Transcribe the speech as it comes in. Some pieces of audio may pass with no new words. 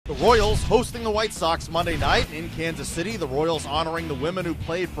The Royals hosting the White Sox Monday night in Kansas City. The Royals honoring the women who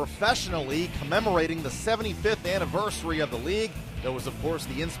played professionally, commemorating the 75th anniversary of the league. That was, of course,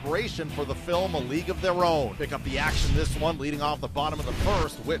 the inspiration for the film A League of Their Own. Pick up the action this one, leading off the bottom of the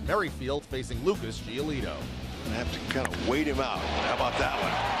first. Whit Merrifield facing Lucas Giolito. I have to kind of wait him out. How about that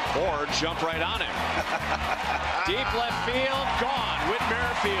one? Or jump right on him. Deep left field, gone. Whit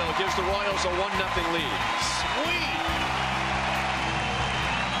Merrifield gives the Royals a 1-0 lead. Sweet.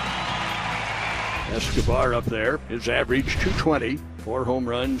 Escobar up there, his average 220, 4 home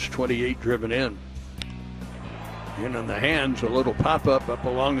runs, 28 driven in. In on the hands, a little pop-up up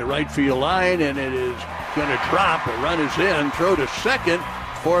along the right field line, and it is going to drop. A run is in, throw to second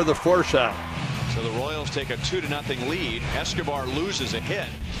for the force out. So the Royals take a 2-0 lead. Escobar loses a hit.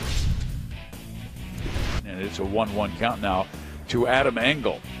 And it's a 1-1 count now to Adam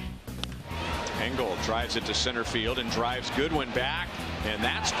Engel. Engel drives it to center field and drives Goodwin back, and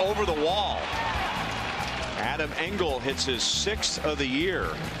that's over the wall. Adam Engel hits his 6th of the year,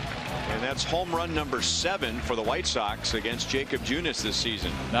 and that's home run number 7 for the White Sox against Jacob Junis this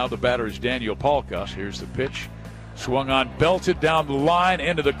season. Now the batter is Daniel Palkas. Here's the pitch. Swung on, belted down the line,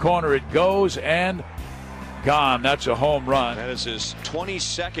 into the corner it goes, and gone. That's a home run. That is his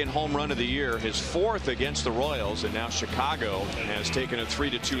 22nd home run of the year, his 4th against the Royals, and now Chicago has taken a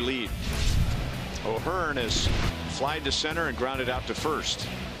 3-2 lead. O'Hearn has flied to center and grounded out to first.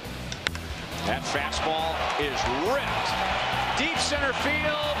 That fastball is ripped. Deep center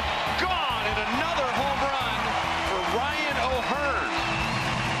field, gone, and another home run for Ryan O'Hearn.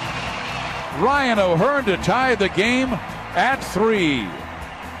 Ryan O'Hearn to tie the game at 3.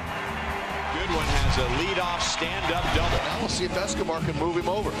 Goodwin has a leadoff stand-up double. Now we'll see if Escobar can move him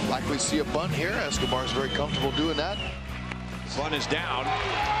over. Likely see a bunt here. Escobar's very comfortable doing that. Bunt is down.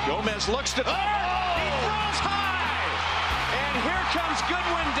 Gomez looks to. Oh! He throws high! And here comes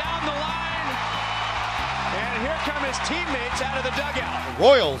Goodwin down the line. And here come his teammates out of the dugout. The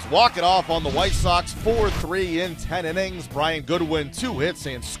Royals walk it off on the White Sox 4-3 in 10 innings. Brian Goodwin 2 hits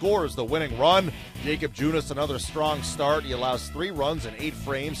and scores the winning run. Jacob Junis another strong start. He allows 3 runs in 8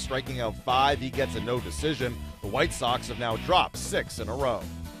 frames, striking out 5. He gets a no decision. The White Sox have now dropped 6 in a row.